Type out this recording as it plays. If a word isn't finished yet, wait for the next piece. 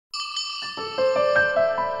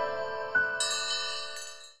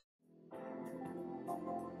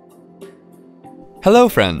Hello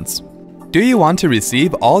friends! Do you want to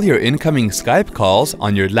receive all your incoming Skype calls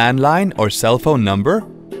on your landline or cell phone number?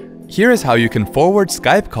 Here is how you can forward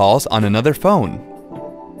Skype calls on another phone.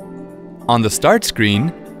 On the Start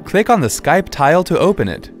screen, click on the Skype tile to open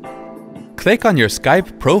it. Click on your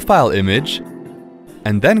Skype profile image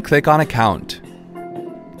and then click on Account.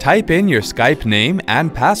 Type in your Skype name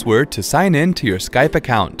and password to sign in to your Skype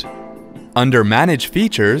account. Under Manage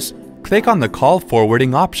Features, click on the Call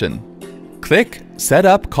Forwarding option. Click Set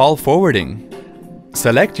up call forwarding.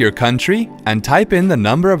 Select your country and type in the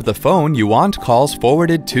number of the phone you want calls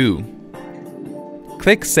forwarded to.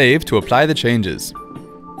 Click Save to apply the changes.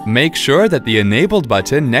 Make sure that the Enabled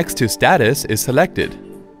button next to Status is selected.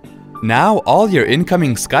 Now all your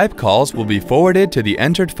incoming Skype calls will be forwarded to the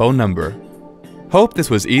entered phone number. Hope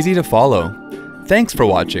this was easy to follow. Thanks for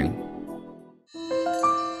watching.